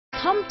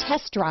Come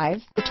test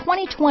drive the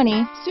 2020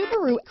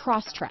 Subaru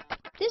Crosstrek.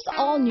 This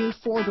all-new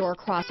four-door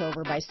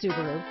crossover by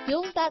Subaru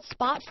fills that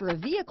spot for a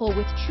vehicle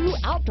with true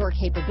outdoor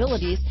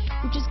capabilities,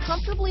 which is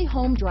comfortably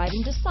home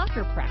driving to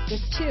soccer practice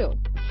too.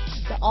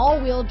 The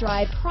all-wheel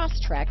drive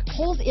Crosstrek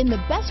pulls in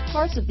the best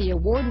parts of the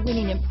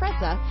award-winning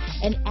Impreza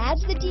and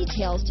adds the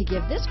details to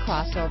give this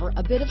crossover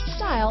a bit of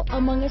style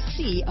among a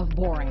sea of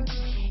boring.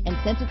 And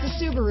since it's a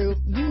Subaru,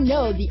 you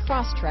know the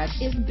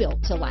Crosstrek is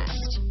built to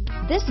last.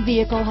 This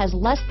vehicle has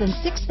less than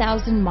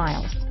 6,000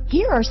 miles.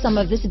 Here are some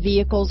of this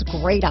vehicle's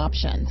great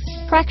options: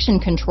 traction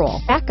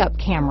control, backup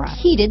camera,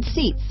 heated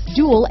seats,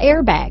 dual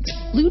airbags,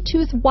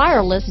 Bluetooth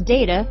wireless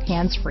data,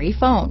 hands-free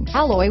phone,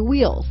 alloy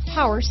wheels,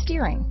 power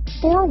steering,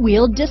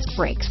 four-wheel disc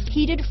brakes,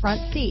 heated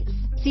front seats,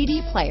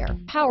 CD player,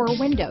 power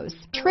windows,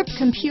 trip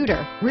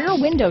computer, rear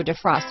window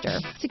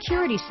defroster,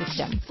 security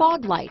system,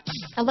 fog lights,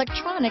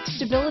 electronic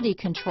stability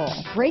control,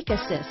 brake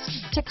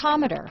assist,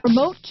 tachometer,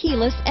 remote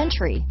keyless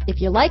entry. If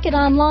you like it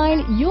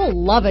online, you'll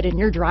love it in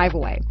your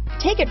driveway.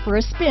 Take it for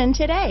a spin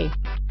today.